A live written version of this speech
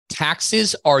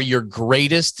Taxes are your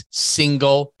greatest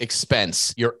single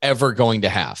expense you're ever going to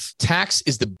have. Tax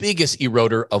is the biggest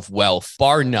eroder of wealth,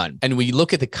 bar none. And when you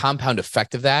look at the compound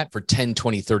effect of that for 10,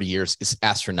 20, 30 years, it's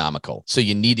astronomical. So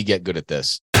you need to get good at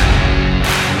this.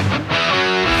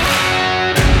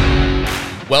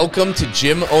 Welcome to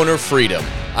Gym Owner Freedom.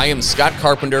 I am Scott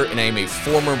Carpenter, and I am a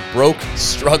former broke,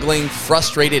 struggling,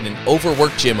 frustrated, and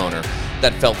overworked gym owner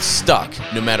that felt stuck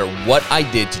no matter what I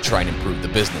did to try and improve the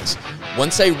business.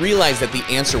 Once I realized that the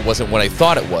answer wasn't what I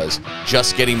thought it was,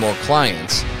 just getting more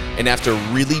clients, and after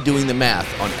really doing the math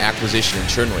on acquisition and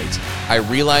churn rates, I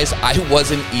realized I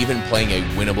wasn't even playing a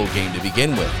winnable game to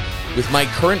begin with. With my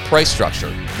current price structure,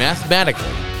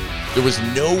 mathematically, there was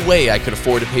no way I could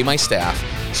afford to pay my staff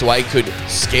so I could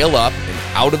scale up and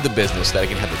out of the business that I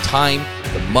can have the time,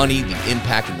 the money, the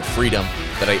impact, and the freedom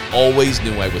that I always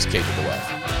knew I was capable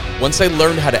of. Once I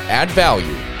learned how to add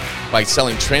value by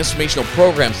selling transformational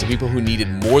programs to people who needed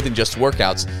more than just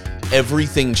workouts,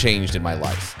 everything changed in my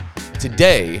life.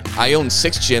 Today, I own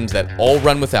 6 gyms that all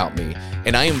run without me,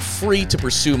 and I am free to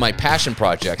pursue my passion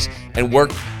projects and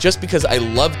work just because I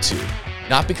love to,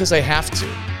 not because I have to.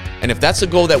 And if that's a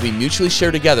goal that we mutually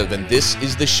share together, then this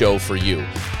is the show for you.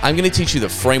 I'm going to teach you the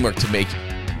framework to make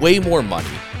way more money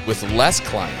with less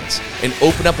clients and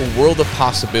open up a world of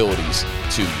possibilities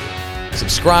to you.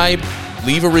 Subscribe,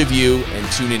 leave a review,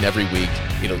 and tune in every week.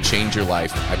 It'll change your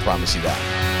life. I promise you that.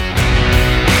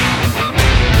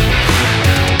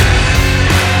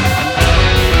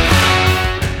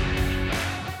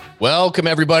 Welcome,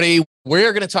 everybody.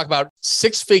 We're going to talk about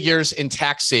 6 figures in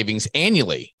tax savings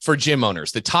annually for gym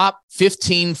owners, the top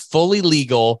 15 fully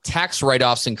legal tax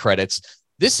write-offs and credits.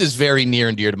 This is very near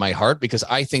and dear to my heart because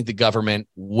I think the government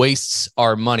wastes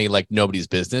our money like nobody's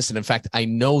business. And in fact, I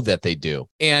know that they do.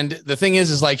 And the thing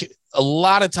is like a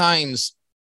lot of times,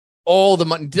 all the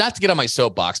money, not to get on my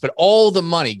soapbox, but all the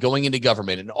money going into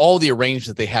government and all the arrangements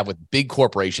that they have with big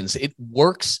corporations, it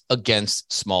works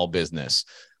against small business.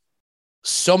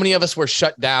 So many of us were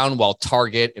shut down while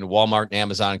Target and Walmart and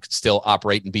Amazon could still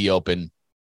operate and be open.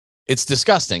 It's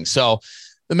disgusting. So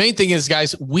the main thing is,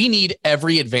 guys, we need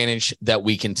every advantage that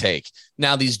we can take.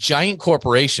 Now, these giant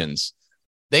corporations,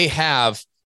 they have,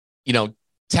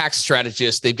 tax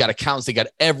strategists, they've got accountants, they got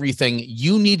everything.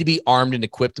 You need to be armed and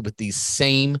equipped with these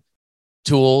same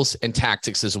tools and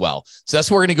tactics as well. So that's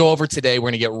what we're going to go over today.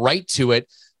 We're going to get right to it.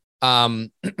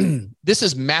 This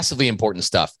is massively important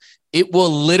stuff. It will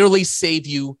literally save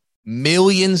you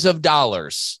millions of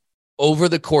dollars over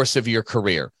the course of your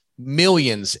career.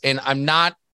 Millions. And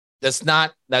that's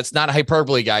not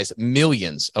hyperbole, guys.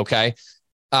 Millions. Okay.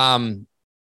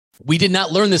 We did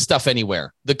not learn this stuff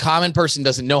anywhere. The common person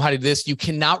doesn't know how to do this. You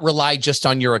cannot rely just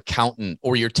on your accountant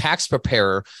or your tax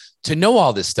preparer to know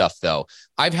all this stuff, though.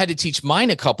 I've had to teach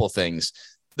mine a couple things.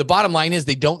 The bottom line is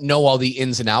they don't know all the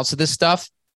ins and outs of this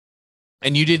stuff.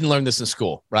 And you didn't learn this in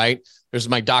school, right? There's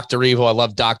my Dr. Evil. I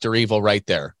love Dr. Evil right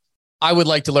there. I would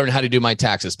like to learn how to do my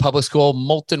taxes. Public school,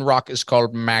 molten rock is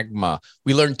called magma.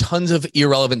 We learn tons of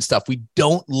irrelevant stuff. We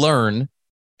don't learn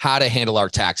how to handle our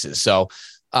taxes. So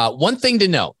one thing to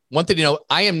know,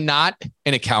 I am not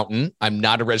an accountant. I'm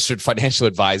not a registered financial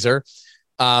advisor.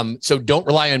 So don't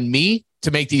rely on me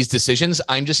to make these decisions.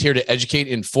 I'm just here to educate,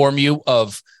 inform you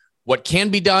of what can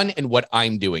be done and what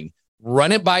I'm doing.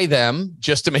 Run it by them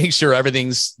just to make sure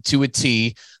everything's to a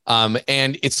T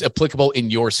and it's applicable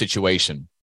in your situation.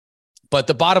 But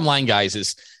the bottom line, guys,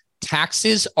 is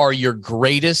taxes are your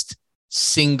greatest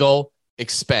single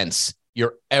expense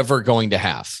you're ever going to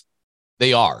have.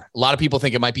 They are. A lot of people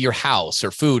think it might be your house or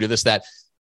food or this, that.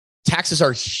 Taxes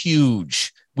are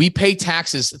huge. We pay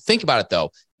taxes. Think about it,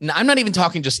 though. Now, I'm not even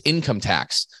talking just income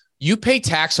tax. You pay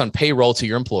tax on payroll to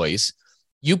your employees.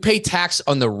 You pay tax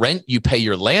on the rent you pay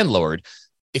your landlord.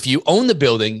 If you own the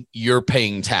building, you're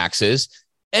paying taxes.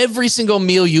 Every single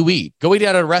meal you eat, go eat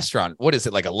out at a restaurant. What is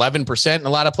it, like 11% in a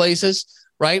lot of places,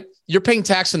 right? You're paying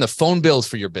tax on the phone bills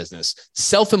for your business.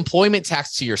 Self-employment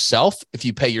tax to yourself. If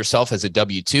you pay yourself as a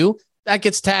W-2, that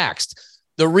gets taxed.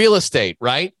 The real estate,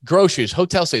 right? Groceries,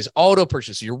 hotel stays, auto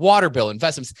purchase, your water bill,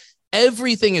 investments.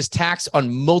 Everything is taxed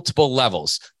on multiple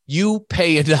levels. You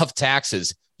pay enough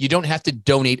taxes. You don't have to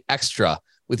donate extra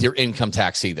with your income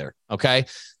tax either. Okay.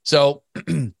 So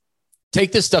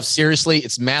take this stuff seriously.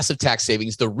 It's massive tax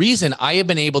savings. The reason I have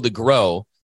been able to grow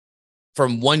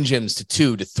from 1 gyms to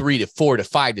 2 to 3 to 4 to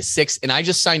 5 to 6, and I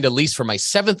just signed a lease for my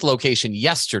 7th location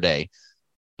yesterday.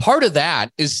 Part of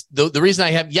that is the reason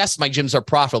I have, yes, my gyms are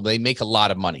profitable. They make a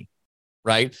lot of money,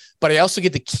 right? But I also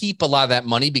get to keep a lot of that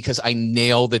money because I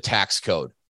nail the tax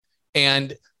code.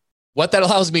 And what that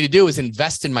allows me to do is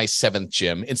invest in my 7th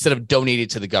gym instead of donate it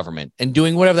to the government and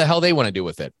doing whatever the hell they want to do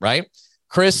with it, right?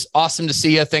 Chris, awesome to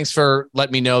see you. Thanks for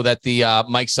letting me know that the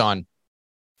mic's on.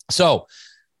 So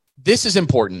this is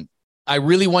important. I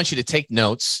really want you to take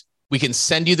notes. We can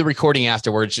send you the recording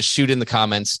afterwards. Just shoot in the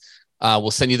comments.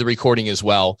 We'll send you the recording as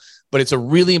well. But it's a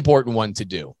really important one to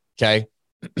do. Okay.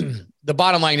 The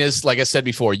bottom line is, like I said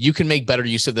before, you can make better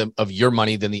use of your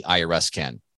money than the IRS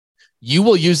can. You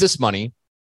will use this money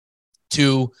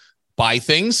to buy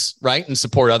things, right, and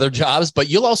support other jobs, but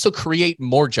you'll also create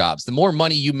more jobs. The more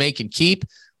money you make and keep,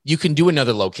 you can do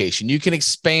another location. You can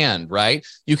expand, right?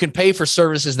 You can pay for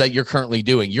services that you're currently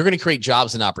doing. You're going to create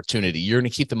jobs and opportunity. You're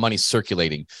going to keep the money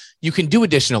circulating. You can do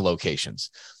additional locations.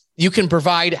 You can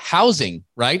provide housing,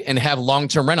 right, and have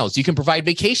long-term rentals. You can provide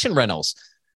vacation rentals.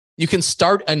 You can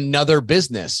start another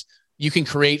business. You can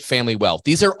create family wealth.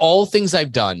 These are all things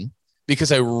I've done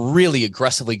because I really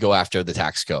aggressively go after the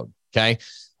tax code, okay?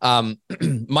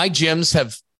 My gyms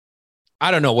have,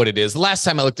 I don't know what it is. The last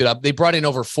time I looked it up, they brought in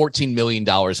over $14 million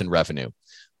in revenue,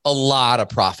 a lot of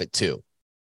profit too.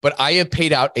 But I have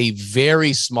paid out a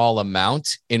very small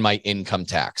amount in my income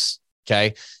tax.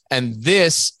 Okay. And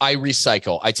this I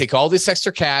recycle. I take all this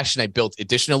extra cash and I built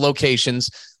additional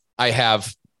locations. I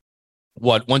have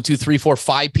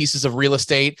 5 pieces of real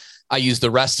estate. I use the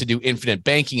rest to do infinite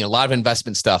banking and a lot of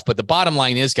investment stuff. But the bottom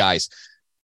line is, guys,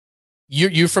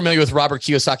 you're familiar with Robert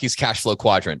Kiyosaki's cash flow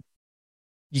quadrant.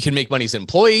 You can make money as an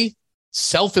employee,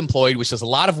 self-employed, which is a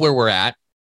lot of where we're at.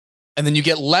 And then you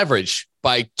get leverage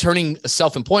by turning a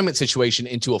self-employment situation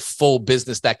into a full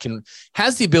business that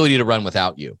has the ability to run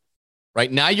without you.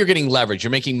 Right now, you're getting leverage.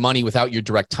 You're making money without your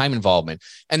direct time involvement.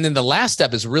 And then the last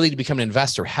step is really to become an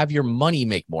investor. Have your money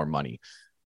make more money.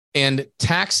 And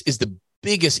tax is the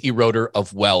biggest eroder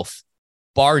of wealth,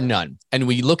 bar none. And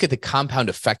when you look at the compound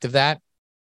effect of that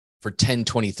for 10,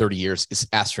 20, 30 years, it's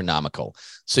astronomical.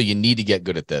 So you need to get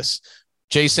good at this.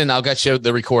 Jason, I'll get you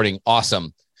the recording.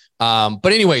 Awesome. But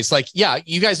anyways,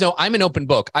 you guys know I'm an open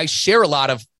book. I share a lot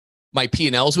of my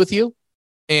P&Ls with you.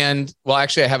 And well,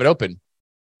 actually, I have it open.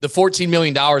 The $14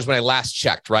 million when I last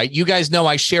checked, right? You guys know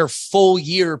I share full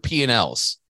year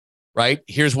P&Ls, right?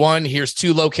 Here's one, here's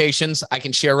 2 locations. I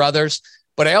can share others,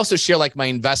 but I also share like my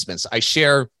investments. I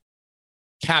share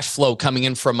cash flow coming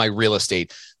in from my real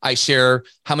estate. I share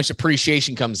how much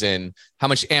appreciation comes in, how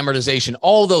much amortization,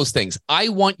 all those things. I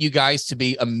want you guys to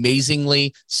be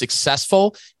amazingly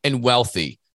successful and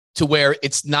wealthy to where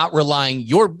it's not relying,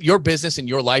 your business and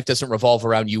your life doesn't revolve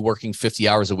around you working 50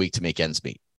 hours a week to make ends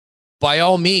meet. By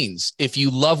all means, if you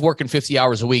love working 50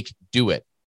 hours a week, do it.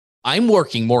 I'm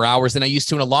working more hours than I used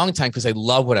to in a long time because I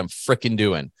love what I'm freaking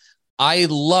doing. I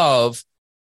love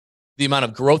the amount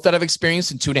of growth that I've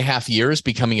experienced in 2.5 years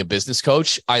becoming a business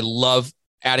coach. I love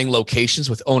adding locations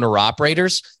with owner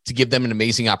operators to give them an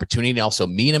amazing opportunity and also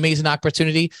me an amazing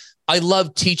opportunity. I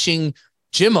love teaching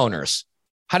gym owners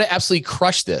how to absolutely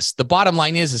crush this. The bottom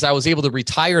line is I was able to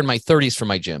retire in my 30s from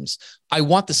my gyms. I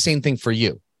want the same thing for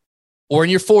you. Or in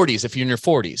your 40s, if you're in your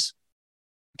 40s.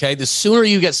 Okay. The sooner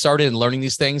you get started in learning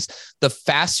these things, the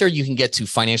faster you can get to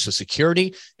financial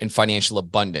security and financial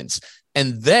abundance.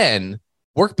 And then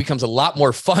work becomes a lot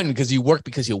more fun because you work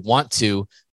because you want to,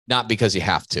 not because you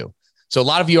have to. So a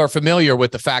lot of you are familiar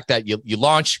with the fact that you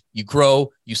launch, you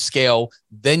grow, you scale,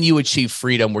 then you achieve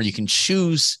freedom where you can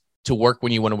choose to work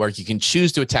when you want to work. You can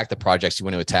choose to attack the projects you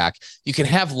want to attack. You can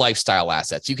have lifestyle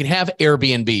assets. You can have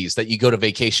Airbnbs that you go to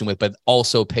vacation with, but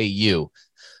also pay you.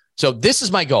 So this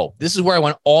is my goal. This is where I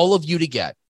want all of you to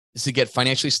get, is to get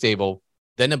financially stable,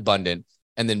 then abundant,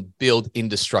 and then build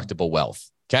indestructible wealth.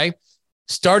 Okay.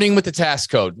 Starting with the tax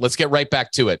code. Let's get right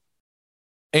back to it.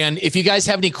 And if you guys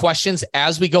have any questions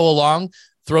as we go along,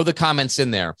 throw the comments in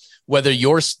there.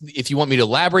 If you want me to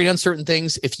elaborate on certain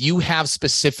things, if you have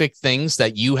specific things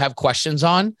that you have questions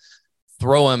on,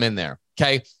 throw them in there.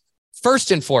 Okay.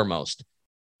 First and foremost,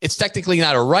 it's technically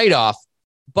not a write-off,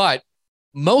 but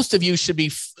most of you should be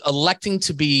electing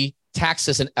to be taxed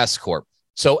as an S Corp.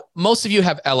 So most of you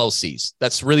have LLCs.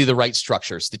 That's really the right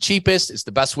structure. It's the cheapest. It's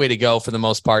the best way to go for the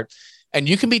most part. And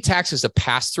you can be taxed as a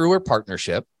pass-through or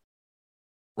partnership,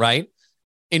 right?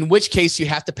 In which case you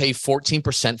have to pay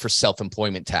 14% for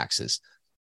self-employment taxes.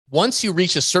 Once you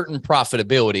reach a certain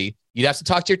profitability, you'd have to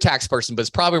talk to your tax person, but it's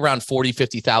probably around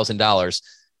 $40,000, $50,000.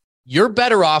 You're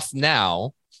better off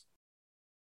now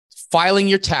filing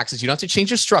your taxes. You don't have to change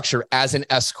your structure as an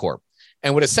S Corp.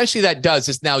 And what essentially that does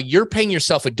is now you're paying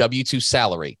yourself a W-2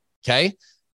 salary. Okay.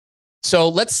 So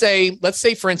let's say,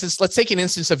 for instance, let's take an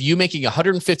instance of you making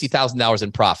 $150,000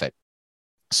 in profit.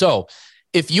 So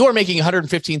if you are making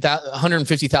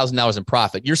 $150,000 in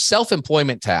profit, your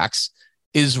self-employment tax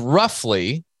is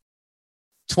roughly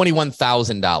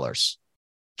 $21,000.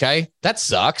 Okay. That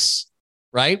sucks,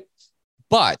 right?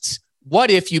 But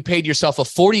what if you paid yourself a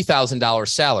 $40,000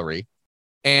 salary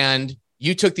and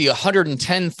you took the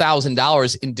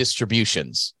 $110,000 in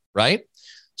distributions, right?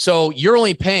 So you're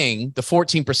only paying the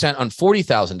 14% on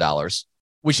 $40,000,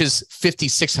 which is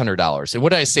 $5,600. And what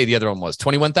did I say the other one was?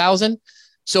 $21,000.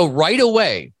 So right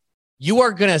away, you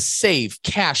are going to save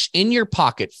cash in your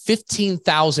pocket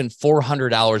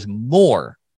 $15,400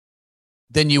 more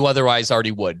than you otherwise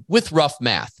already would with rough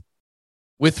math.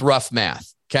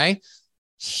 Okay.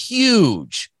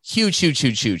 Huge.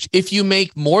 If you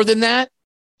make more than that,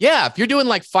 yeah, if you're doing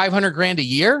like 500 grand a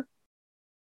year,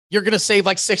 you're going to save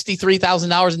like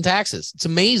 $63,000 in taxes. It's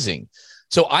amazing.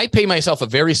 So I pay myself a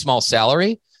very small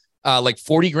salary, like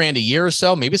 40 grand a year or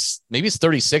so. Maybe it's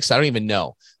 36. I don't even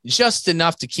know. Just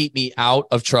enough to keep me out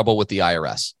of trouble with the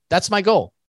IRS. That's my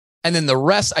goal. And then the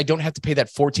rest, I don't have to pay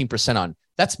that 14% on.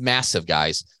 That's massive,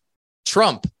 guys.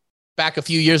 Trump, back a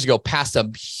few years ago, passed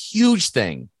a huge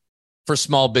thing for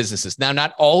small businesses. Now,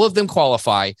 not all of them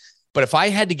qualify, but if I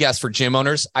had to guess for gym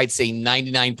owners, I'd say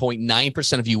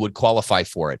 99.9% of you would qualify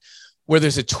for it, where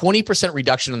there's a 20%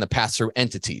 reduction on the pass-through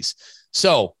entities.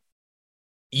 So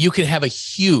you can have a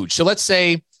huge, so let's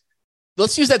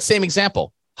use that same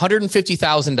example,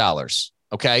 $150,000.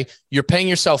 Okay. You're paying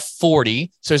yourself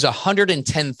 40. So there's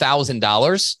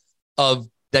 $110,000 of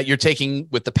that you're taking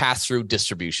with the pass-through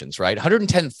distributions, right?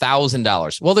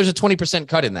 $110,000. Well, there's a 20%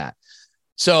 cut in that.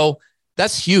 So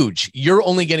that's huge. You're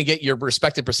only going to get your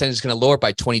respective percentage is going to lower it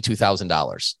by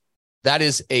 $22,000. That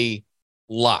is a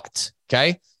lot.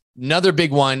 Okay. Another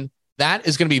big one that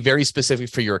is going to be very specific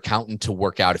for your accountant to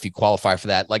work out if you qualify for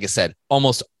that. Like I said,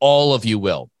 almost all of you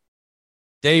will.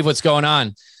 Dave, what's going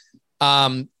on?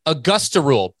 Augusta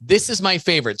rule. This is my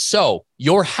favorite. So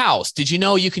your house, did you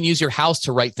know you can use your house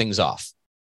to write things off?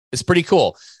 It's pretty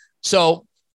cool. So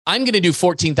I'm going to do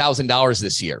 $14,000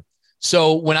 this year.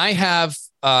 So when I have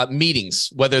meetings,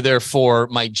 whether they're for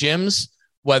my gyms,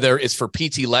 whether it's for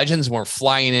PT Legends, we're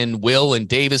flying in Will and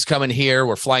Dave is coming here.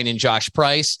 We're flying in Josh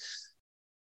Price.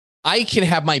 I can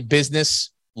have my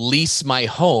business lease my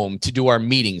home to do our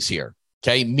meetings here.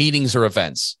 Okay. Meetings or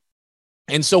events.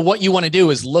 And so what you want to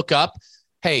do is look up,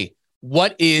 hey,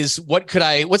 what's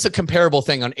a comparable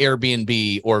thing on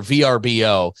Airbnb or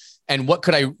VRBO? And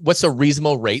what's a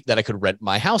reasonable rate that I could rent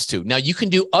my house to? Now you can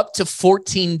do up to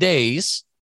 14 days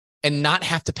and not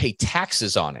have to pay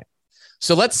taxes on it.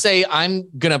 So let's say I'm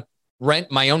going to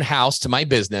rent my own house to my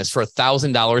business for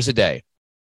 $1,000 a day.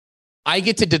 I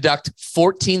get to deduct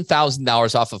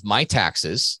 $14,000 off of my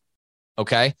taxes.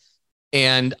 Okay.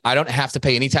 And I don't have to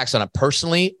pay any tax on it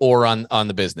personally or on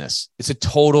the business. It's a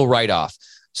total write-off.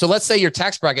 So let's say your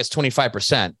tax bracket is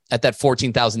 25% at that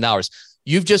 $14,000.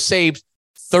 You've just saved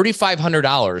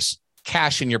 $3,500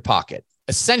 cash in your pocket.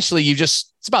 Essentially,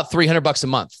 it's about $300 a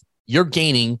month. You're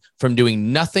gaining from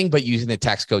doing nothing but using the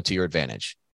tax code to your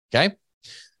advantage. Okay.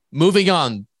 Moving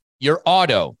on, your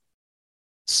auto.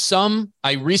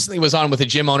 I recently was on with a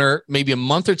gym owner maybe a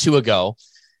month or two ago,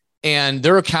 and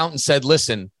their accountant said,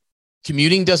 listen,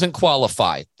 commuting doesn't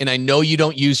qualify. And I know you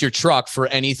don't use your truck for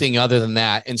anything other than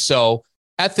that. And so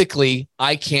ethically,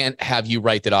 I can't have you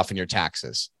write that off in your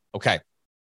taxes. Okay.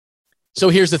 So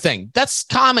here's the thing. That's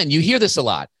common. You hear this a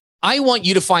lot. I want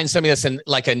you to find somebody that's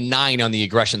like a 9 on the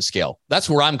aggression scale. That's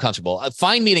where I'm comfortable.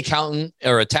 Find me an accountant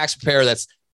or a tax preparer that's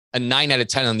a 9 out of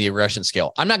 10 on the aggression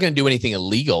scale. I'm not going to do anything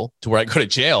illegal to where I go to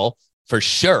jail for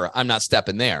sure. I'm not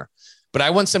stepping there, but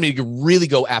I want somebody to really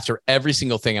go after every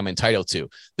single thing I'm entitled to.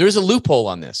 There's a loophole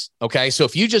on this. Okay. So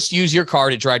if you just use your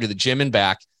car to drive to the gym and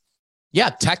back, yeah,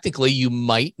 technically you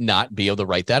might not be able to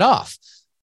write that off,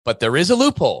 but there is a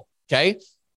loophole. Okay.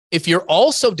 If you're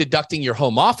also deducting your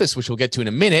home office, which we'll get to in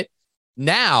a minute,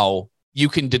 now you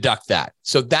can deduct that.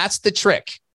 So that's the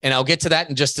trick. And I'll get to that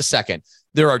in just a second.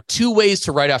 There are 2 ways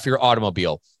to write off your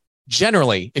automobile.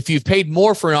 Generally, if you've paid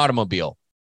more for an automobile,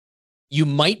 you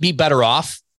might be better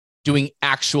off doing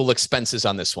actual expenses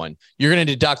on this one. You're going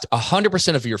to deduct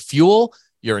 100% of your fuel,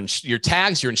 your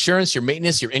tags, your insurance, your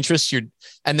maintenance, your interest,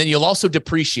 and then you'll also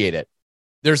depreciate it.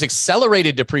 There's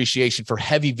accelerated depreciation for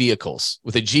heavy vehicles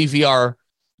with a GVWR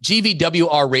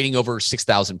rating over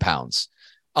 6,000 pounds.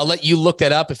 I'll let you look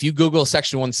that up. If you Google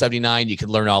Section 179, you can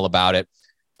learn all about it.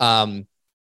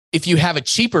 If you have a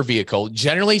cheaper vehicle,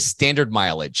 generally standard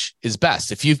mileage is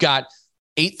best. If you've got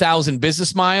 8,000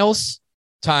 business miles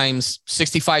times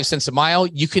 65 cents a mile,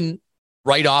 you can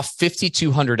write off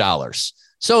 $5,200.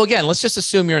 So again, let's just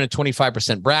assume you're in a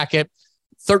 25% bracket,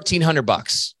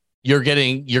 $1,300 you're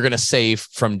going to save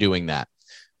from doing that.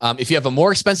 If you have a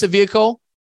more expensive vehicle,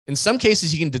 in some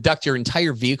cases, you can deduct your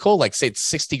entire vehicle, like say it's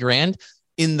 60 grand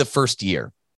in the first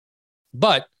year,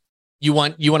 but you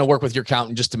want to work with your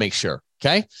accountant just to make sure.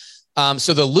 Okay.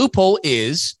 So the loophole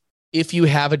is if you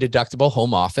have a deductible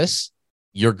home office,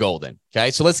 you're golden.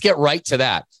 Okay. So let's get right to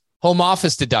that. Home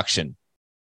office deduction.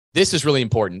 This is really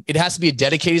important. It has to be a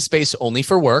dedicated space only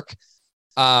for work.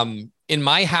 In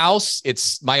my house,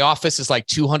 my office is like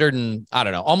 200 and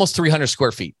almost 300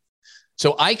 square feet.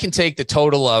 So I can take the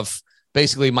total of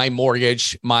basically my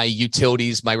mortgage, my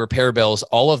utilities, my repair bills,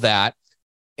 all of that.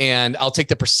 And I'll take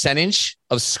the percentage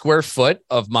of square foot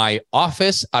of my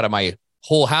office out of my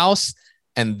whole house.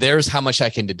 And there's how much I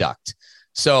can deduct.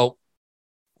 So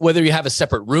whether you have a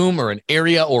separate room or an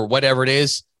area or whatever it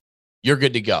is, you're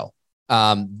good to go.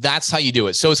 That's how you do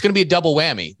it. So it's going to be a double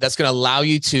whammy. That's going to allow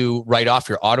you to write off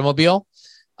your automobile.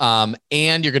 And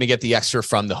you're going to get the extra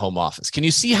from the home office. Can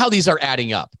you see how these are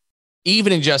adding up?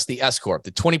 Even in just the S Corp,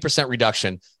 the 20%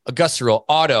 reduction, Augusta Rural,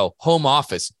 auto, home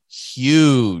office,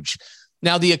 huge.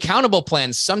 Now the accountable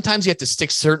plan, sometimes you have to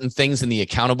stick certain things in the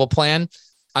accountable plan.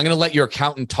 I'm going to let your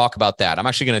accountant talk about that. I'm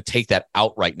actually going to take that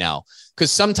out right now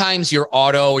because sometimes your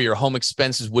auto or your home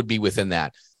expenses would be within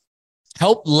that.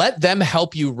 Let them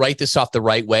help you write this off the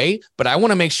right way. But I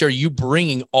want to make sure you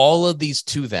bringing all of these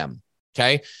to them.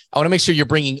 Okay. I want to make sure you're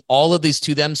bringing all of these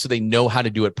to them so they know how to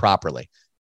do it properly.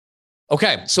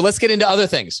 Okay. So let's get into other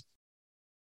things.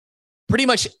 Pretty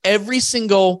much every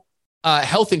single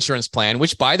health insurance plan,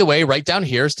 which by the way, right down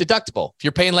here is deductible. If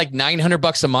you're paying like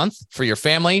 $900 a month for your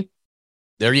family,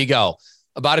 there you go.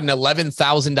 About an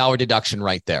 $11,000 deduction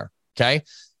right there. Okay.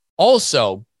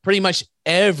 Also, pretty much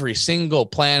every single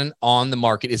plan on the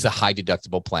market is a high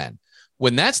deductible plan.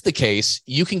 When that's the case,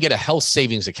 you can get a health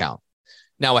savings account.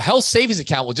 Now, a health savings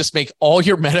account will just make all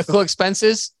your medical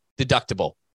expenses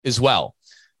deductible as well.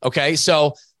 Okay.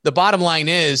 So the bottom line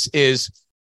is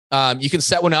you can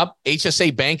set one up.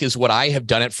 HSA Bank is what I have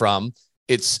done it from.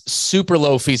 It's super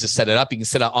low fees to set it up. You can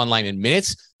set it online in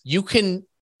minutes. You can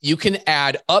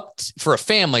add for a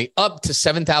family up to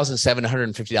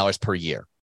 $7,750 per year.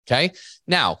 Okay.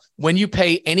 Now, when you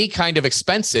pay any kind of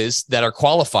expenses that are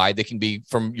qualified, they can be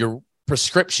from your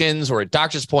prescriptions or a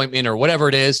doctor's appointment or whatever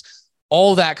it is,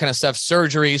 all that kind of stuff,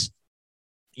 surgeries,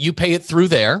 you pay it through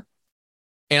there.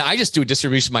 And I just do a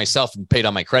distribution myself and pay it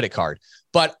on my credit card.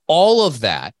 But all of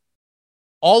that,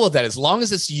 as long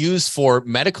as it's used for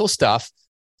medical stuff,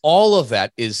 all of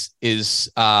that is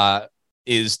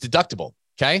deductible.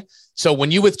 Okay. So when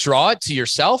you withdraw it to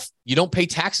yourself, you don't pay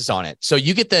taxes on it. So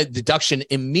you get the deduction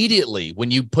immediately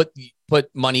when you put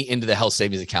money into the health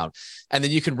savings account, and then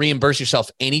you can reimburse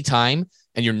yourself anytime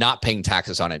and you're not paying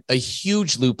taxes on it. A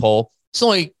huge loophole. It's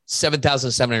only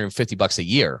 $7,750 a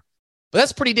year, but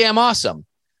that's pretty damn awesome.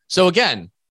 So again,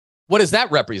 what does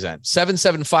that represent?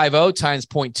 7,750 times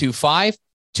 0.25,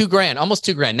 $2,000, almost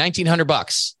 $2,000,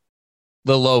 $1,900, a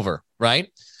little over,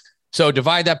 right? So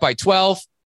divide that by 12.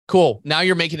 Cool. Now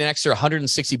you're making an extra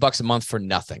 $160 a month for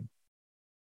nothing.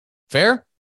 Fair?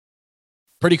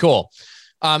 Pretty cool.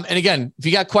 And again, if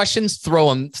you got questions,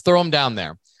 throw them down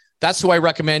there. That's who I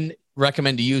recommend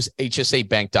to use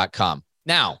hsabank.com.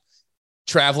 Now,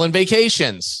 travel and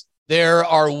vacations. There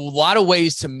are a lot of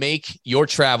ways to make your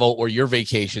travel or your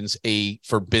vacations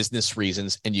for business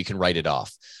reasons, and you can write it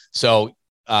off. So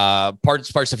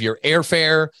parts of your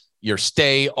airfare, your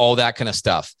stay, all that kind of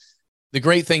stuff. The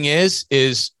great thing is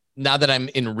now that I'm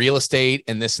in real estate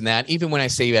and this and that, even when I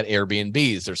stay at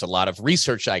Airbnbs, there's a lot of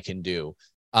research I can do,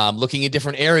 looking at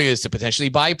different areas to potentially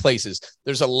buy places.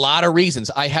 There's a lot of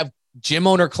reasons. I have gym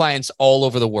owner clients all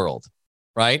over the world,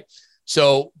 right?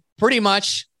 So pretty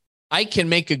much I can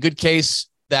make a good case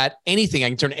that I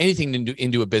can turn anything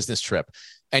into a business trip,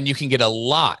 and you can get a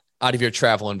lot out of your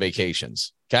travel and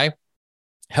vacations. Okay.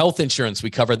 Health insurance,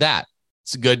 we cover that.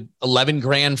 It's a good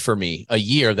 $11,000 for me a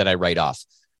year that I write off.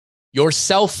 Your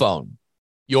cell phone,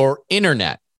 your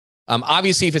internet.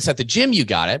 Obviously, if it's at the gym, you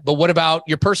got it. But what about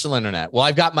your personal internet? Well,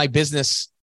 I've got my business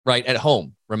right at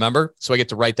home, remember? So I get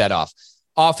to write that off.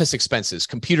 Office expenses,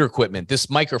 computer equipment, this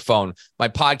microphone, my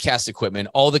podcast equipment,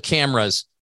 all the cameras.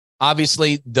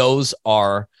 Obviously, those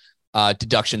are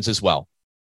deductions as well.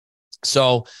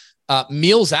 So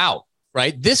meals out,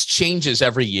 right? This changes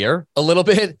every year a little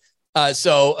bit.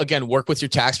 So again, work with your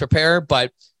tax preparer,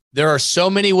 but there are so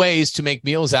many ways to make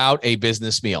meals out a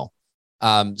business meal.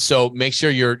 So make sure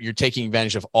you're taking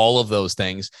advantage of all of those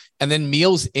things. And then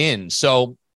meals in.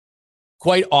 So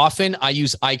quite often I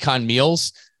use Icon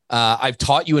Meals. I've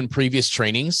taught you in previous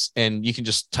trainings, and you can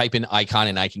just type in Icon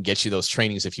and I can get you those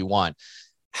trainings if you want,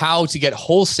 how to get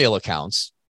wholesale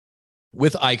accounts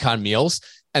with Icon Meals.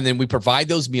 And then we provide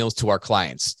those meals to our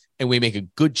clients and we make a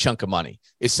good chunk of money.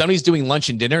 If somebody's doing lunch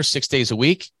and dinner 6 days a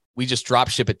week, we just drop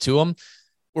ship it to them.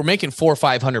 We're making $400 or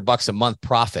 $500 a month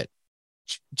profit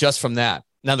just from that.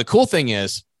 Now, the cool thing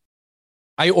is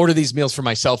I order these meals for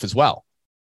myself as well.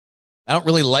 I don't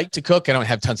really like to cook. I don't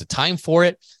have tons of time for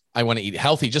it. I want to eat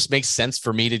healthy. It just makes sense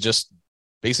for me to just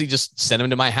basically just send them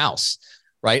to my house,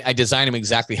 right? I design them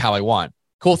exactly how I want.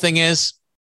 Cool thing is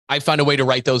I found a way to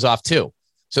write those off too.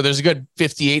 So there's a good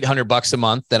 $5,800 a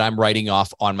month that I'm writing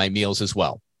off on my meals as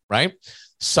well, right?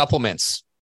 Supplements,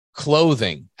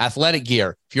 clothing, athletic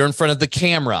gear. If you're in front of the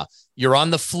camera, you're on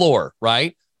the floor,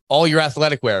 right? All your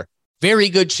athletic wear, very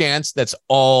good chance that's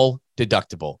all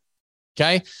deductible.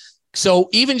 Okay. So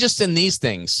even just in these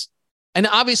things, and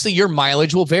obviously your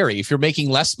mileage will vary. If you're making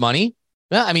less money,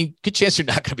 well, I mean, good chance you're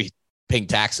not going to be paying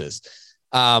taxes.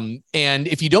 And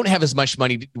if you don't have as much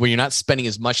money where you're not spending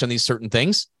as much on these certain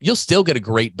things, you'll still get a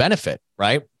great benefit,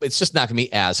 right? It's just not going to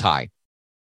be as high.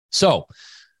 So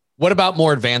what about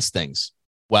more advanced things?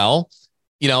 Well,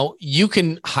 you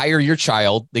can hire your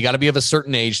child. They got to be of a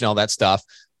certain age and all that stuff,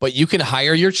 but you can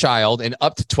hire your child and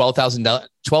up to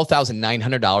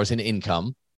 $12,900 in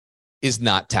income is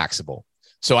not taxable.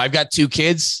 So I've got 2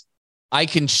 kids. I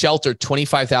can shelter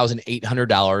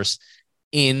 $25,800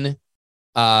 in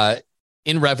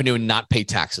revenue and not pay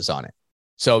taxes on it.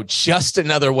 So just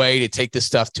another way to take this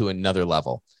stuff to another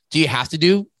level. Do you have to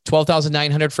do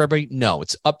 $12,900 for everybody? No,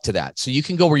 it's up to that. So you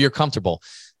can go where you're comfortable.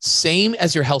 Same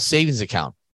as your health savings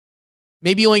account.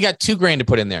 Maybe you only got $2,000 to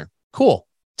put in there. Cool.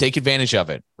 Take advantage of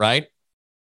it, right?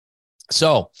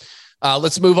 So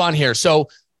let's move on here. So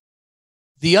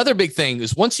the other big thing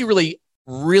is once you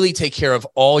really take care of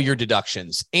all your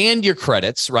deductions and your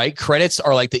credits, right? Credits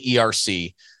are like the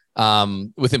ERC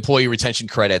with employee retention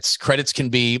credits. Credits can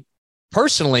be,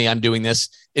 personally, I'm doing this.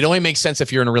 It only makes sense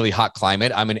if you're in a really hot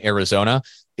climate. I'm in Arizona.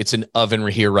 It's an oven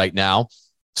here right now.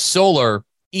 Solar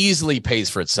easily pays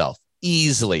for itself,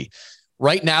 easily.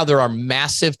 Right now, there are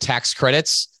massive tax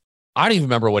credits. I don't even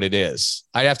remember what it is.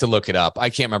 I'd have to look it up. I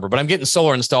can't remember, but I'm getting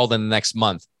solar installed in the next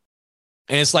month.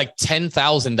 And it's like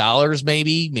 $10,000,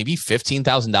 maybe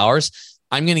 $15,000.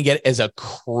 I'm going to get as a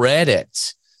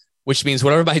credit, which means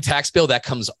whatever my tax bill, that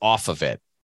comes off of it,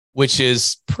 which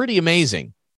is pretty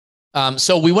amazing.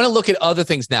 So we want to look at other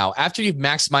things now. After you've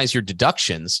maximized your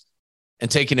deductions and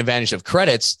taken advantage of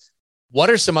credits, what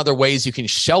are some other ways you can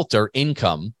shelter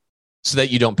income so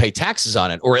that you don't pay taxes on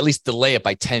it, or at least delay it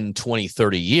by 10, 20,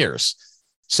 30 years?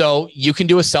 So you can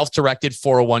do a self-directed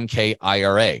 401k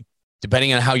IRA.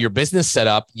 Depending on how your business set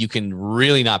up, you can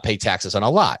really not pay taxes on a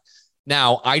lot.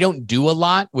 Now, I don't do a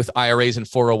lot with IRAs and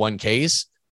 401ks.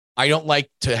 I don't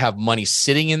like to have money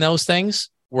sitting in those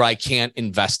things where I can't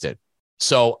invest it.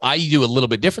 So I do a little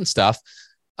bit different stuff,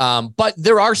 but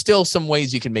there are still some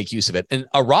ways you can make use of it. And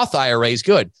a Roth IRA is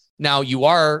good. Now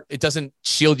it doesn't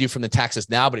shield you from the taxes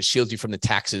now, but it shields you from the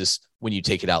taxes when you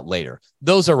take it out later.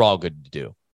 Those are all good to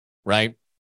do, right?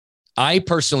 I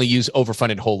personally use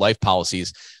overfunded whole life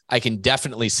policies. I can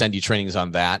definitely send you trainings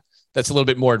on that. That's a little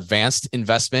bit more advanced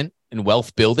investment and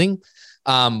wealth building.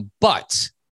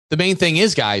 But the main thing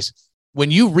is, guys,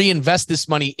 when you reinvest this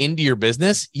money into your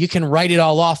business, you can write it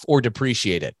all off or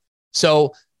depreciate it.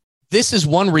 So this is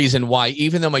one reason why,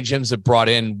 even though my gyms have brought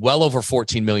in well over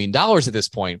 $14 million at this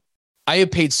point, I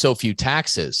have paid so few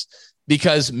taxes,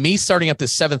 because me starting up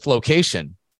this 7th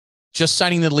location, just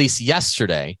signing the lease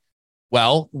yesterday,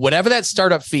 well, whatever that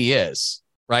startup fee is,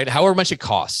 right? However much it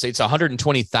costs, say it's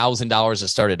 $120,000 to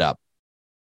start it up.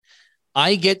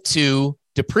 I get to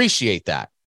depreciate that.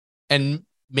 And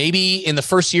maybe in the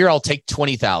first year, I'll take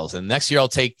 $20,000. Next year, I'll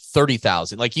take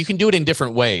 $30,000. Like, you can do it in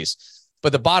different ways.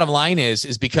 But the bottom line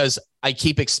is because I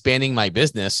keep expanding my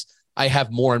business, I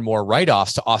have more and more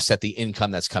write-offs to offset the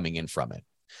income that's coming in from it.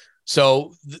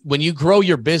 So when you grow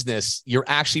your business, you're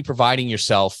actually providing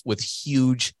yourself with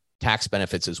huge tax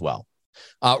benefits as well.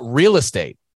 Real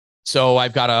estate. So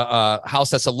I've got a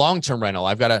house that's a long-term rental.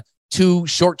 I've got 2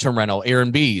 short-term rental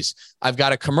Airbnbs. I've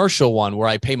got a commercial one where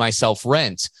I pay myself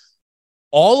rent.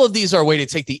 All of these are a way to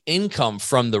take the income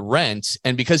from the rent,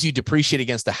 and because you depreciate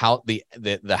against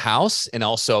the house and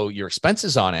also your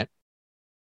expenses on it,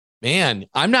 man,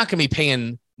 I'm not going to be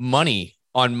paying money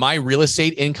on my real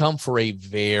estate income for a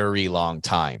very long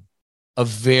time, a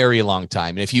very long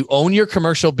time. And if you own your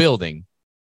commercial building,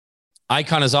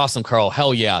 Icon is awesome, Carl.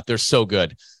 Hell yeah, they're so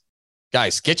good.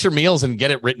 Guys, get your meals and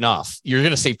get it written off. You're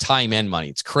going to save time and money.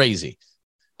 It's crazy.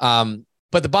 But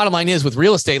the bottom line is, with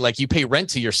real estate, like, you pay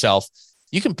rent to yourself.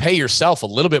 You can pay yourself a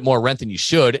little bit more rent than you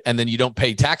should, and then you don't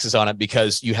pay taxes on it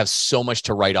because you have so much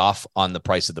to write off on the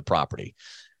price of the property.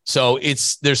 So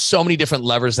there's so many different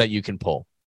levers that you can pull.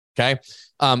 Okay.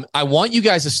 I want you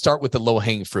guys to start with the low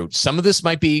hanging fruit. Some of this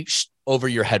might be over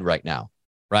your head right now,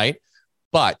 right?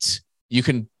 But you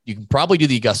can probably do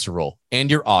the Augusta rule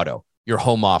and your auto, your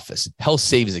home office, health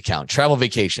savings account, travel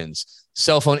vacations,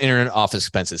 cell phone, internet, office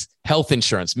expenses, health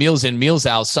insurance, meals in, meals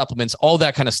out, supplements, all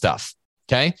that kind of stuff.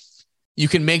 Okay. You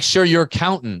can make sure your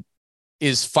accountant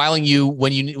is filing you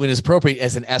when it's appropriate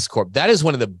as an S corp. That is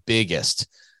one of the biggest.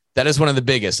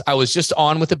 I was just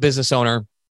on with a business owner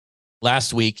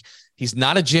last week. He's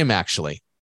not a gym, actually.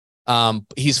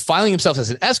 He's filing himself as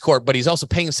an S corp, but he's also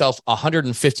paying himself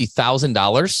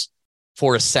 $150,000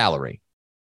 for a salary.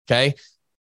 Okay.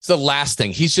 So the last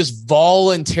thing, he's just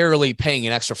voluntarily paying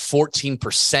an extra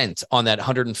 14% on that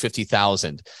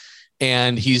 $150,000.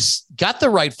 And he's got the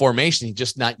right formation. He's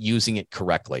just not using it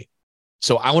correctly.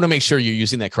 So I want to make sure you're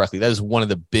using that correctly. That is one of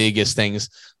the biggest things.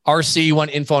 RC, you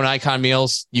want info on Icon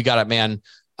Meals? You got it, man.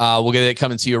 We'll get it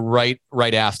coming to you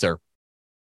right after.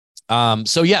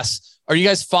 So yes, are you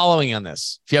guys following on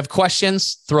this? If you have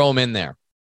questions, throw them in there.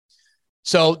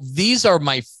 So these are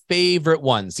my favorite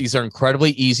ones. These are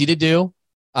incredibly easy to do.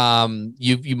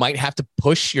 You might have to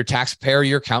push your taxpayer,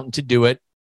 your accountant to do it.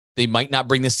 They might not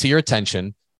bring this to your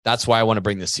attention. That's why I want to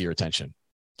bring this to your attention.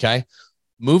 Okay.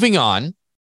 Moving on.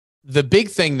 The big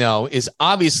thing though, is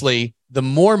obviously the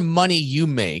more money you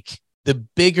make, the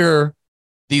bigger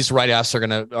these write-offs are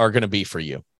going to be for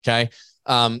you. Okay.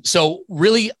 So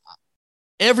really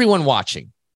everyone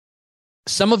watching,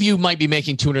 some of you might be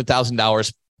making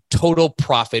 $200,000 total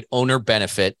profit, owner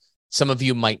benefit. Some of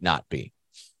you might not be.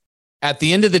 At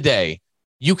the end of the day,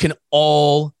 you can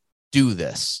all do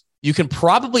this. You can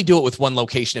probably do it with one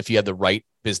location if you have the right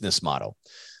business model.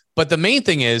 But the main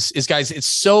thing is guys, it's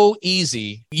so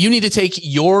easy. You need to take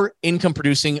your income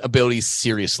producing abilities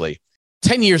seriously.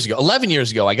 11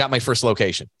 years ago, I got my first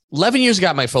location. 11 years ago, I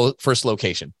got my first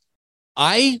location.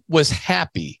 I was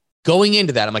happy going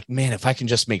into that. I'm like, man, if I can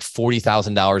just make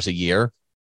 $40,000 a year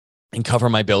and cover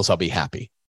my bills, I'll be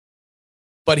happy.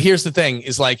 But here's the thing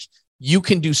is like, you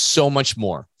can do so much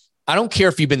more. I don't care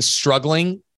if you've been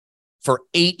struggling for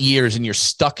 8 years and you're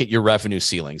stuck at your revenue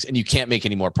ceilings and you can't make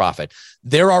any more profit.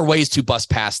 There are ways to bust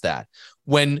past that.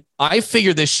 When I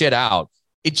figured this shit out,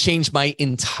 it changed my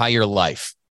entire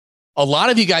life. A lot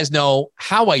of you guys know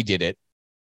how I did it,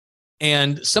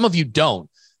 and some of you don't.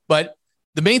 But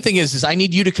the main thing is I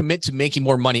need you to commit to making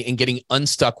more money and getting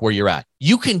unstuck where you're at.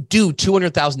 You can do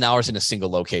 $200,000 in a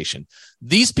single location.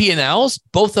 These P&Ls,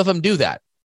 both of them do that.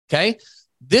 Okay.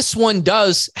 This one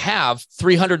does have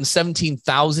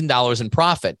 $317,000 in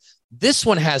profit. This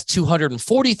one has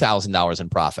 $240,000 in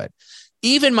profit.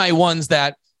 Even my ones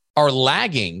that are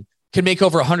lagging can make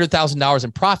over $100,000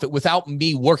 in profit without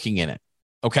me working in it.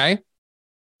 Okay.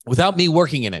 Without me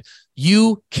working in it,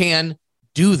 you can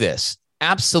do this.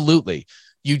 Absolutely.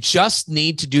 You just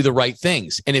need to do the right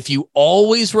things. And if you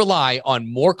always rely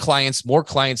on more clients, volume,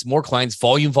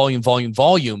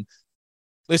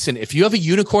 listen, if you have a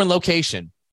unicorn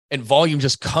location and volume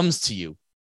just comes to you,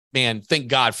 man, thank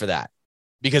God for that.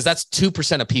 Because that's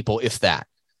 2% of people, if that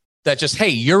just, hey,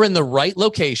 you're in the right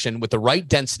location with the right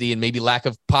density and maybe lack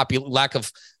of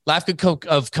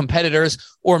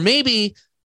competitors, or maybe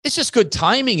it's just good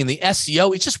timing in the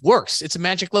SEO. It just works. It's a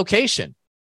magic location.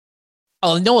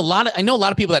 I know a lot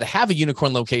of people that have a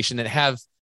unicorn location that have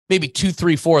maybe 2,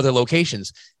 3, 4 other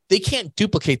locations. They can't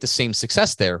duplicate the same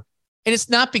success there. And it's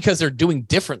not because they're doing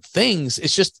different things.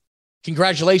 It's just,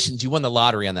 congratulations, you won the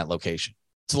lottery on that location.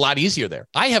 It's a lot easier there.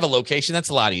 I have a location that's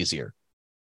a lot easier,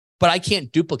 but I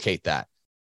can't duplicate that,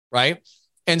 right?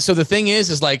 And so the thing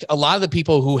is like a lot of the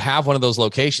people who have one of those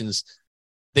locations,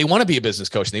 they want to be a business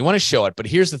coach and they want to show it. But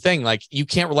here's the thing, like you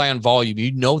can't rely on volume.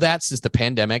 You know that since the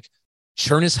pandemic,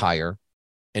 churn is higher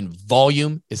and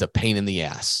volume is a pain in the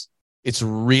ass. It's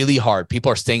really hard.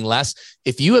 People are staying less.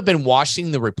 If you have been watching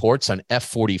the reports on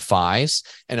F45s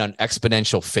and on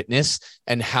Exponential Fitness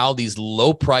and how these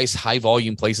low price, high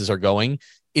volume places are going,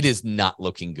 it is not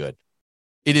looking good.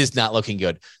 It is not looking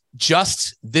good.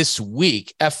 Just this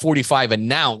week, F45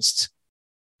 announced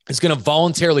it's going to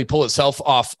voluntarily pull itself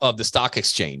off of the stock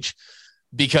exchange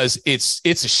because it's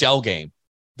a shell game.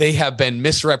 They have been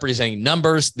misrepresenting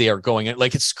numbers. They are going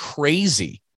like it's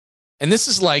crazy. And this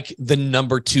is like the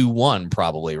number 2 one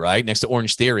probably, right? Next to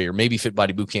Orange Theory or maybe Fit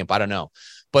Body Bootcamp. I don't know.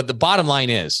 But the bottom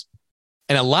line is,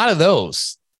 and a lot of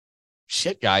those,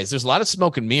 shit, guys, there's a lot of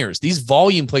smoke and mirrors. These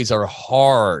volume plays are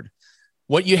hard.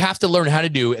 What you have to learn how to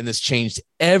do, and this changed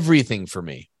everything for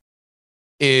me,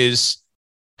 is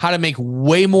how to make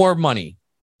way more money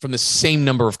from the same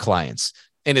number of clients.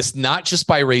 And it's not just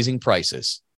by raising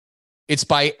prices. It's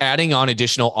by adding on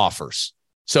additional offers.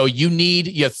 So you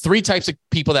have 3 types of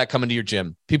people that come into your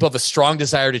gym. People have a strong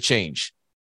desire to change,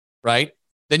 right?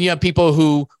 Then you have people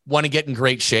who want to get in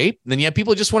great shape. And then you have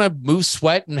people who just want to move,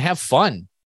 sweat, and have fun.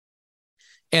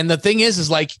 And the thing is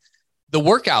like The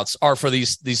workouts are for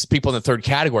these people in the third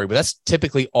category, but that's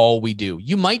typically all we do.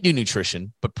 You might do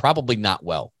nutrition, but probably not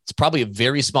well. It's probably a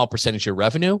very small percentage of your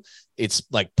revenue. It's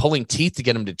like pulling teeth to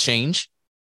get them to change.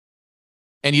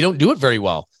 And you don't do it very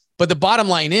well. But the bottom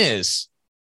line is,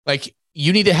 like,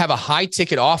 you need to have a high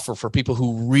ticket offer for people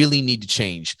who really need to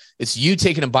change. It's you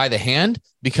taking them by the hand,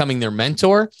 becoming their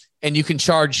mentor, and you can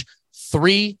charge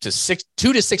 $2,000 to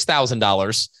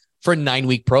 $6,000 for a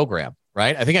 9-week program,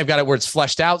 right? I think I've got it where it's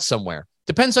fleshed out somewhere.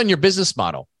 Depends on your business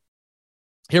model.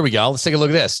 Here we go. Let's take a look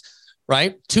at this,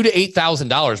 right? $2,000 to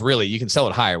 $8,000, really. You can sell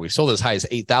it higher. We've sold it as high as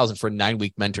 $8,000 for a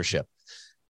 9-week mentorship.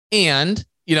 And,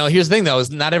 here's the thing though,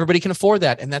 is not everybody can afford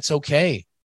that, and that's okay.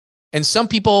 And some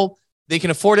people, they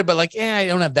can afford it, but like, I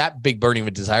don't have that big burning of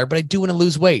a desire, but I do want to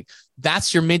lose weight.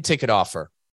 That's your mid-ticket offer.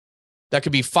 That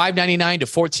could be $599 to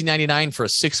 $1,499 for a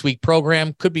 6-week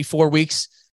program. Could be 4 weeks.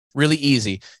 Really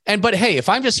easy. But hey, if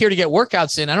I'm just here to get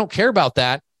workouts in, I don't care about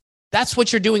that. That's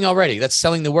what you're doing already. That's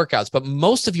selling the workouts. But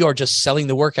most of you are just selling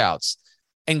the workouts.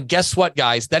 And guess what,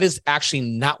 guys? That is actually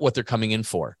not what they're coming in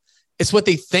for. It's what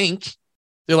they think.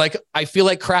 They're like, I feel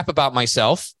like crap about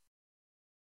myself.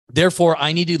 Therefore,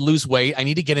 I need to lose weight. I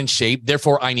need to get in shape.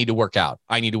 Therefore, I need to work out.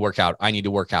 I need to work out. I need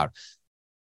to work out.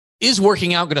 Is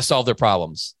working out going to solve their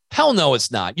problems? Hell no,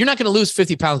 it's not. You're not going to lose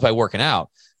 50 pounds by working out.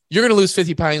 You're going to lose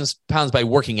 50 pounds by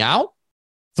working out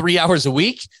 3 hours a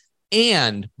week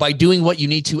and by doing what you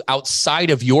need to outside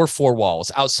of your 4 walls,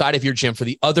 outside of your gym for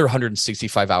the other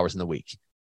 165 hours in the week.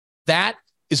 That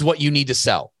is what you need to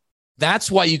sell. That's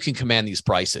why you can command these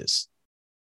prices.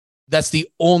 That's the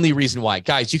only reason why.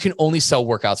 Guys, you can only sell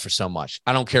workouts for so much.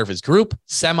 I don't care if it's group,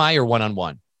 semi, or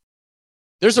one-on-one.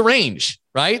 There's a range,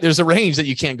 right? There's a range that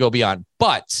you can't go beyond.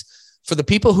 But for the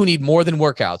people who need more than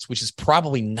workouts, which is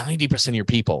probably 90% of your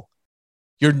people,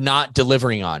 you're not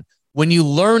delivering on. When you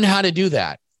learn how to do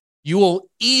that, you will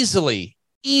easily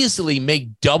make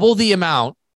double the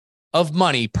amount of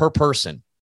money per person.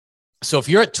 So if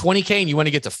you're at 20K and you want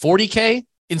to get to 40K,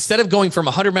 instead of going from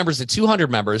 100 members to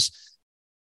 200 members,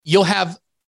 you'll have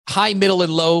high, middle,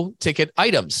 and low ticket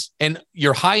items. And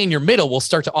your high and your middle will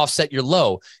start to offset your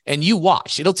low. And you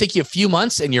watch. It'll take you a few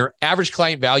months and your average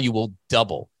client value will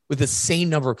double with the same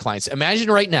number of clients. Imagine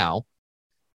right now,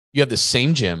 you have the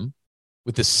same gym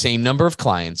with the same number of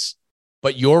clients,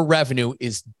 but your revenue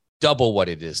is double what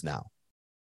it is now.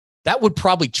 That would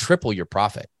probably triple your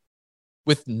profit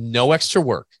with no extra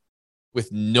work,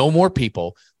 with no more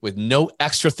people, with no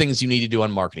extra things you need to do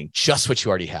on marketing, just what you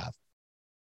already have.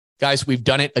 Guys, we've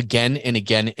done it again and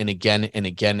again and again and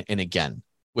again and again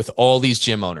with all these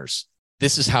gym owners.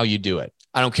 This is how you do it.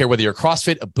 I don't care whether you're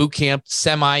CrossFit, a boot camp,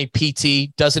 semi,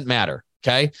 PT, doesn't matter,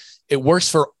 okay? It works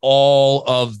for all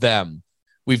of them.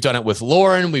 We've done it with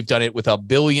Lauren. We've done it with a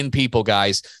billion people,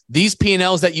 guys. These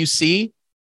P&Ls that you see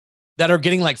that are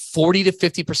getting like 40 to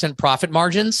 50% profit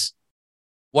margins,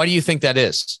 why do you think that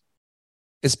is?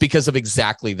 It's because of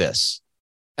exactly this.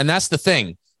 And that's the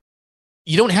thing.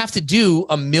 You don't have to do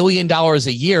 $1 million a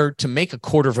year to make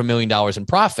 $250,000 in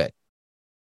profit.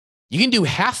 You can do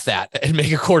half that and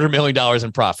make $250,000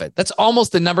 in profit. That's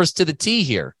almost the numbers to the T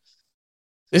here.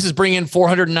 This is bringing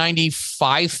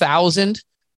 495,000,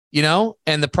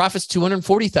 and the profit's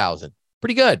 240,000.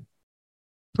 Pretty good.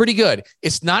 Pretty good.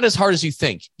 It's not as hard as you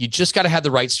think. You just got to have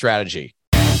the right strategy.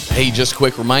 Hey, just a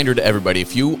quick reminder to everybody,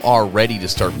 if you are ready to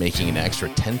start making an extra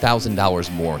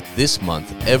 $10,000 more this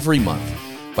month, every month,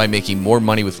 by making more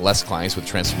money with less clients with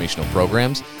transformational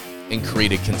programs and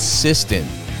create a consistent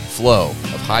flow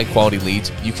of high quality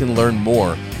leads, you can learn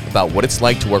more about what it's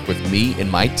like to work with me and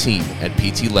my team at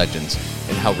PT Legends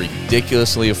and how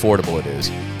ridiculously affordable it is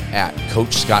at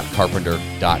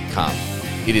CoachScottCarpenter.com.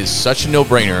 It is such a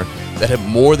no-brainer that it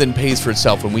more than pays for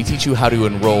itself when we teach you how to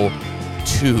enroll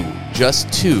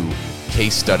just two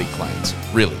case study clients.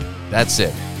 Really, that's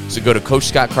it. So go to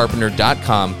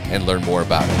CoachScottCarpenter.com and learn more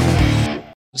about it.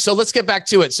 So let's get back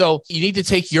to it. So you need to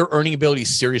take your earning ability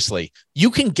seriously. You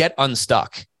can get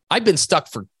unstuck. I've been stuck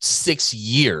for 6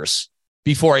 years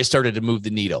before I started to move the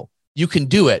needle. You can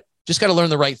do it. Just got to learn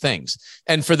the right things.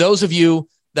 And for those of you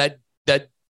that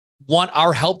want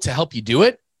our help to help you do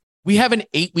it, we have an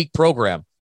 8-week program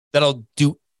that'll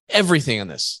do everything on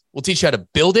this. We'll teach you how to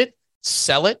build it,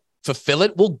 sell it, fulfill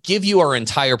it. We'll give you our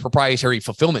entire proprietary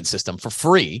fulfillment system for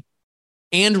free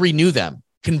and renew them,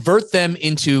 convert them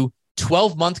into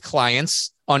 12-month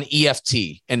clients on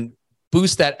EFT and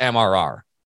boost that MRR.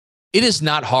 It is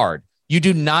not hard. You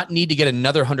do not need to get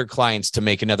another 100 clients to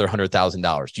make another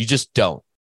 $100,000. You just don't.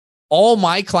 All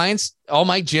my clients, all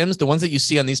my gyms, the ones that you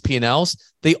see on these P&Ls,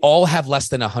 they all have less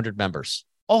than 100 members,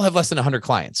 all have less than 100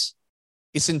 clients.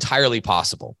 It's entirely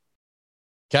possible.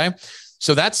 Okay.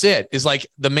 So that's it. Is like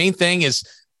the main thing is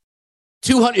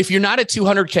 200. If you're not at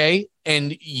 200K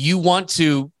and you want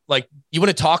to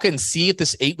talk and see if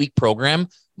this 8-week program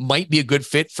might be a good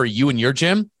fit for you and your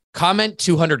gym, comment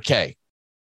 200K.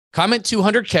 Comment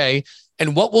 200K.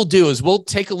 And what we'll do is we'll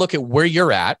take a look at where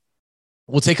you're at.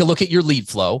 We'll take a look at your lead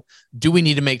flow. Do we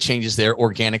need to make changes there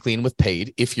organically and with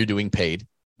paid if you're doing paid?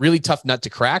 Really tough nut to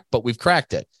crack, but we've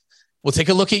cracked it. We'll take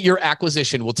a look at your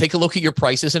acquisition. We'll take a look at your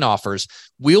prices and offers.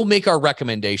 We'll make our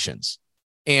recommendations.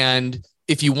 And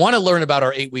if you want to learn about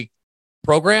our 8-week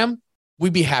program,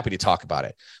 we'd be happy to talk about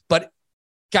it. But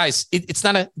guys, it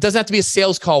doesn't have to be a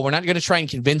sales call. We're not going to try and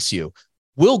convince you.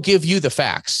 We'll give you the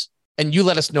facts and you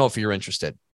let us know if you're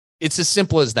interested. It's as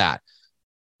simple as that.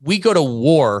 We go to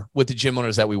war with the gym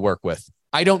owners that we work with.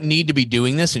 I don't need to be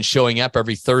doing this and showing up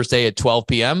every Thursday at 12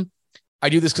 p.m. I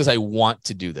do this because I want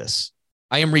to do this.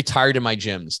 I am retired in my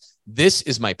gyms. This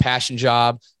is my passion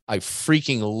job. I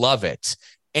freaking love it.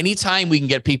 Anytime we can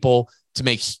get people to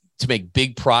make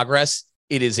big progress,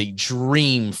 it is a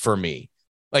dream for me.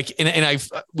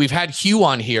 We've had Hugh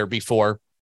on here before,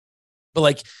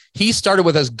 but he started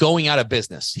with us going out of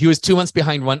business. He was 2 months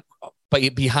behind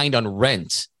on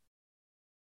rent.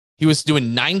 He was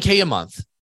doing $9K a month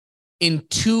in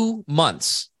 2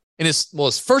 months. In his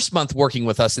first month working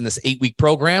with us in this 8-week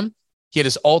program, he had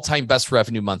his all-time best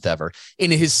revenue month ever.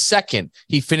 In his second,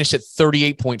 he finished at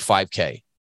 38.5K.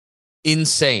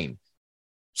 Insane.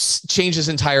 Changed his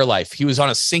entire life. He was on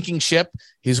a sinking ship.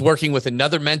 He was working with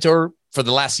another mentor for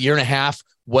the last year and a half,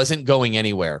 wasn't going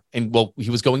anywhere. And he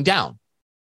was going down,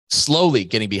 slowly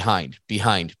getting behind.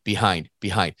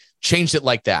 Changed it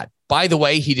like that. By the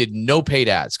way, he did no paid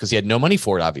ads because he had no money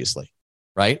for it, obviously,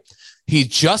 right? He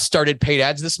just started paid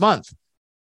ads this month.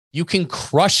 You can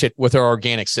crush it with our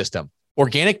organic system.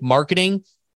 Organic marketing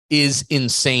is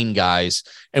insane, guys,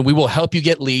 and we will help you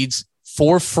get leads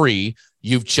for free.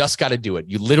 You've just got to do it.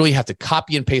 You literally have to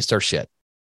copy and paste our shit.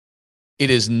 It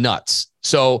is nuts.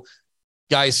 So,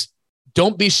 guys,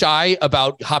 don't be shy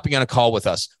about hopping on a call with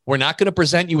us. We're not going to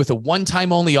present you with a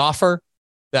one-time only offer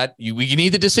that you need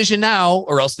the decision now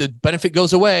or else the benefit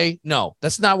goes away. No,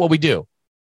 that's not what we do.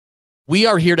 We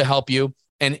are here to help you.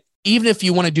 And even if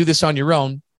you want to do this on your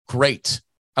own, great.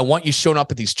 I want you showing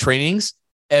up at these trainings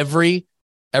every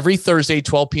Thursday,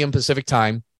 12 p.m. Pacific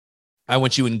time. I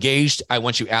want you engaged. I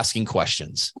want you asking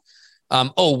questions.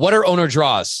 What are owner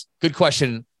draws? Good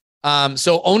question.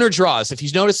 So owner draws, if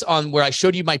you notice on where I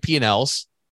showed you my P&Ls,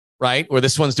 right? Where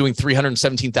this one's doing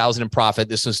 $317,000 in profit.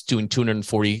 This one's doing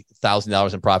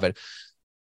 $240,000 in profit.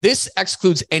 This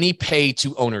excludes any pay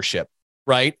to ownership,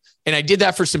 right? And I did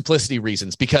that for simplicity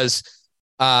reasons because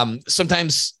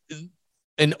sometimes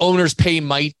an owner's pay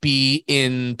might be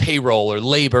in payroll or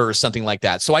labor or something like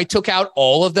that. So I took out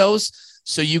all of those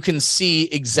so you can see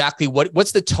exactly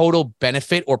what's the total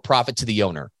benefit or profit to the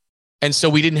owner. And so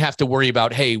we didn't have to worry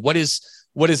about, hey, what is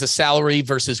a salary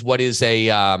versus what is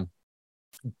a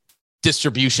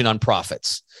distribution on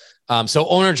profits. So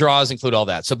owner draws include all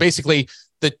that. So basically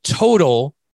the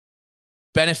total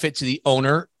benefit to the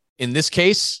owner in this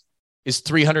case is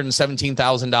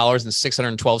 $317,000 and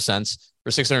 612 cents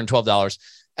or $612.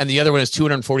 And the other one is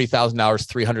 $240,000,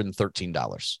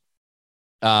 $313.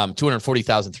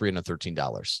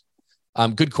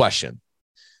 $240,313. Good question.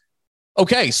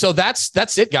 Okay. So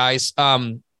that's it, guys.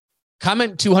 Comment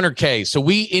 200K. So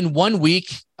we, in 1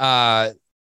 week, less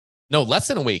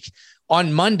than a week,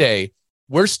 on Monday,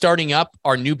 we're starting up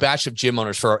our new batch of gym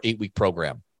owners for our 8-week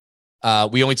program.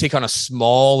 We only take on a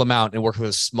small amount and work with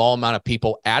a small amount of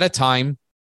people at a time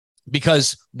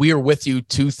because we are with you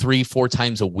 2, 3, 4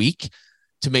 times a week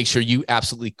to make sure you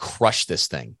absolutely crush this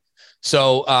thing.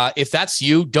 So if that's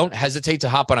you, don't hesitate to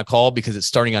hop on a call because it's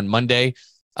starting on Monday.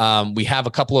 We have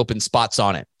a couple open spots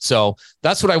on it. So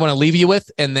that's what I want to leave you with.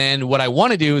 And then what I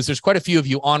want to do is there's quite a few of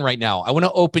you on right now. I want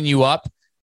to open you up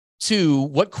to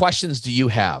what questions do you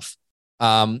have?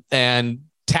 And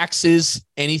taxes,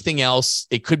 anything else.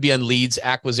 It could be on leads,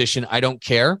 acquisition. I don't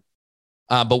care.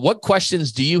 But what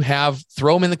questions do you have?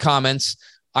 Throw them in the comments.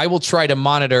 I will try to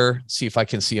monitor, see if I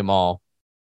can see them all.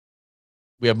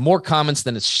 We have more comments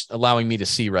than it's allowing me to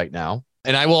see right now.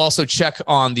 And I will also check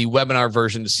on the webinar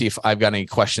version to see if I've got any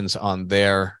questions on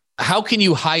there. How can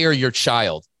you hire your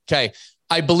child? Okay.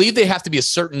 I believe they have to be a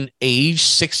certain age,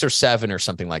 6 or 7 or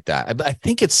something like that. I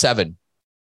think it's 7.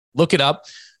 Look it up.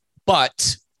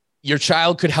 But your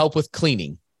child could help with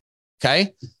cleaning.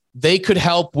 Okay. They could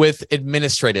help with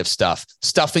administrative stuff,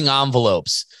 stuffing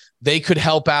envelopes. They could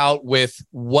help out with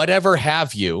whatever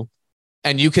have you,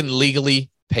 and you can legally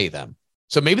pay them.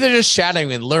 So maybe they're just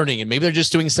shadowing and learning, and maybe they're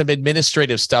just doing some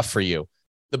administrative stuff for you.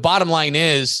 The bottom line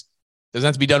is Doesn't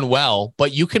have to be done well,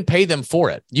 but you can pay them for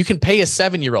it. You can pay a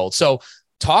 7-year-old. So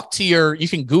you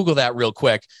can Google that real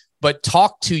quick, but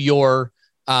talk to your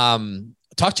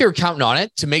accountant on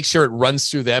it to make sure it runs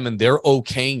through them and they're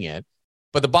okaying it.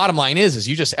 But the bottom line is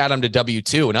you just add them to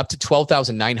W-2 and up to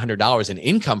 $12,900 in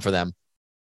income for them,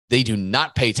 they do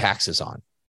not pay taxes on.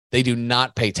 They do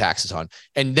not pay taxes on.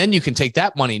 And then you can take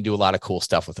that money and do a lot of cool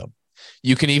stuff with them.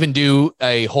 You can even do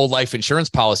a whole life insurance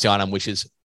policy on them, which is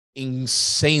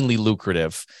insanely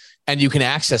lucrative. And you can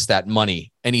access that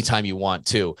money anytime you want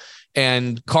to.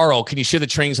 And Carl, can you share the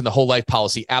trainings on the whole life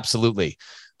policy? Absolutely.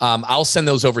 I'll send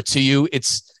those over to you.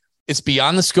 It's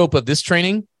beyond the scope of this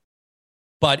training,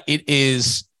 but it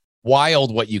is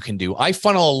wild what you can do. I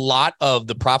funnel a lot of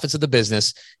the profits of the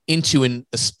business into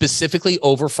a specifically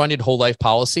overfunded whole life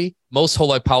policy. Most whole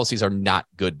life policies are not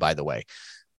good, by the way,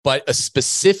 but a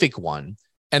specific one.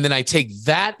 And then I take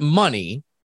that money,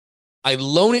 I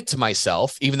loan it to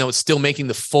myself, even though it's still making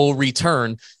the full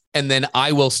return. And then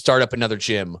I will start up another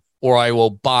gym, or I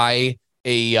will buy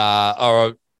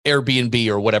or Airbnb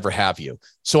or whatever have you.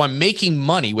 So I'm making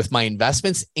money with my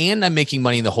investments and I'm making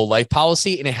money in the whole life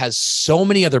policy. And it has so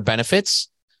many other benefits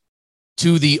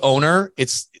to the owner.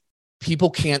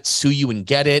 People can't sue you and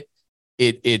get it.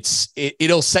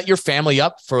 It'll set your family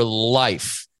up for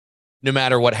life, no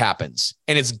matter what happens.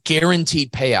 And it's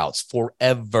guaranteed payouts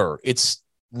forever. It's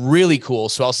really cool.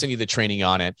 So I'll send you the training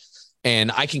on it.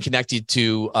 And I can connect you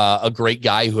to a great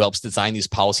guy who helps design these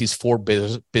policies for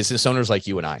business owners like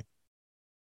you and I.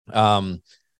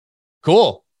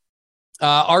 Cool.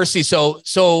 RC.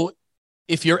 So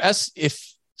if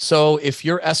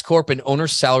your S Corp and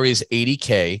owner's salary is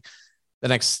 $80K,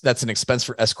 that's an expense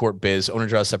for S Corp biz. Owner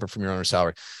draws separate from your owner's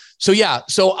salary. So yeah.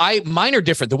 So mine are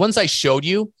different. The ones I showed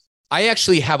you, I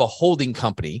actually have a holding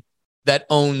company that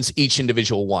owns each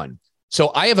individual one.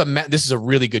 So I have this is a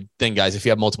really good thing, guys. If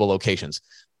you have multiple locations,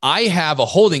 I have a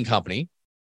holding company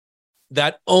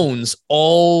that owns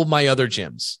all my other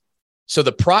gyms. So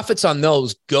the profits on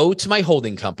those go to my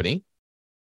holding company.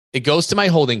 It goes to my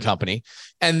holding company.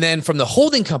 And then from the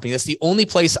holding company, that's the only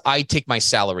place I take my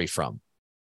salary from.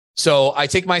 So I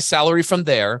take my salary from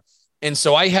there. And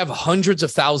so I have hundreds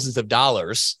of thousands of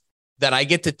dollars that I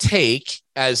get to take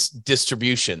as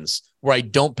distributions where I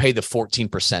don't pay the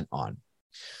 14% on.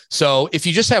 So if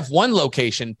you just have one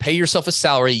location, pay yourself a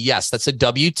salary. Yes, that's a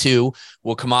W-2,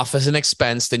 will come off as an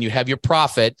expense. Then you have your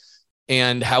profit.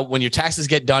 And when your taxes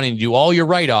get done and you do all your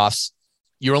write-offs,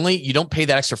 you don't pay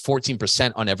that extra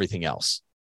 14% on everything else.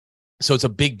 So it's a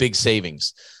big, big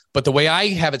savings. But the way I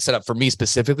have it set up for me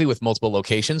specifically with multiple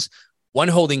locations, one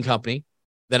holding company,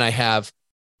 then I have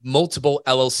multiple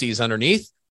LLCs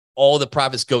underneath. All the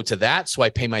profits go to that. So I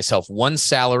pay myself one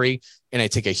salary and I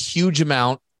take a huge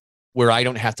amount where I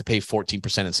don't have to pay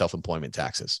 14% in self-employment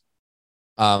taxes.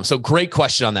 So great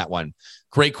question on that one.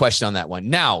 Great question on that one.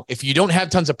 Now, if you don't have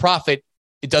tons of profit,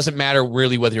 it doesn't matter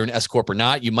really whether you're an S Corp or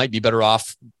not. You might be better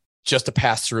off just to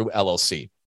pass through LLC.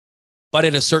 But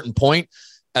at a certain point,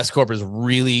 S Corp is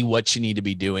really what you need to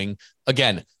be doing.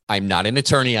 Again, I'm not an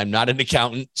attorney. I'm not an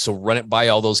accountant. So run it by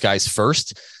all those guys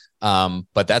first.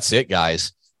 But that's it,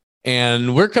 guys.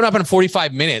 And we're coming up in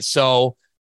 45 minutes. So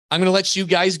I'm going to let you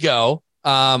guys go.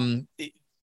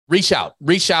 Reach out,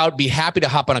 be happy to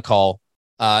hop on a call.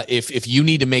 If you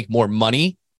need to make more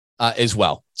money, as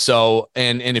well. So,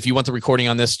 and if you want the recording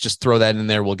on this, just throw that in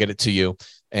there. We'll get it to you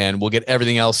and we'll get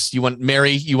everything else. You want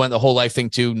Mary, you want the whole life thing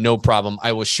too. No problem.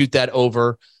 I will shoot that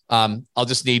over. I'll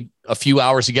just need a few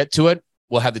hours to get to it.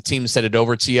 We'll have the team send it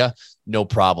over to you. No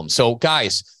problem. So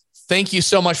guys, thank you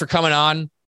so much for coming on.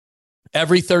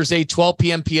 Every Thursday, 12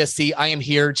 p.m. PST, I am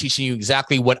here teaching you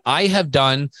exactly what I have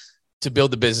done to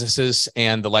build the businesses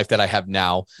and the life that I have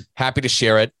now. Happy to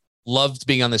share it. Loved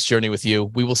being on this journey with you.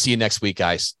 We will see you next week,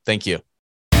 guys. Thank you.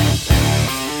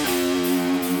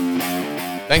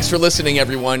 Thanks for listening,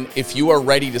 everyone. If you are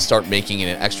ready to start making an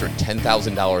extra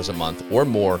 $10,000 a month or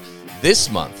more this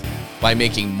month by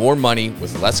making more money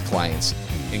with less clients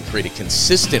and create a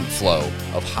consistent flow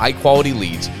of high-quality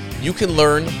leads, you can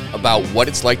learn about what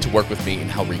it's like to work with me and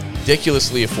how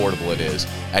ridiculously affordable it is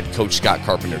at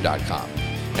CoachScottCarpenter.com.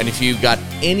 And if you got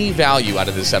any value out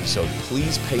of this episode,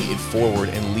 please pay it forward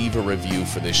and leave a review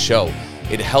for this show.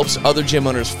 It helps other gym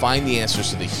owners find the answers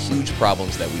to the huge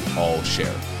problems that we all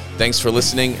share. Thanks for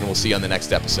listening, and we'll see you on the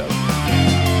next episode.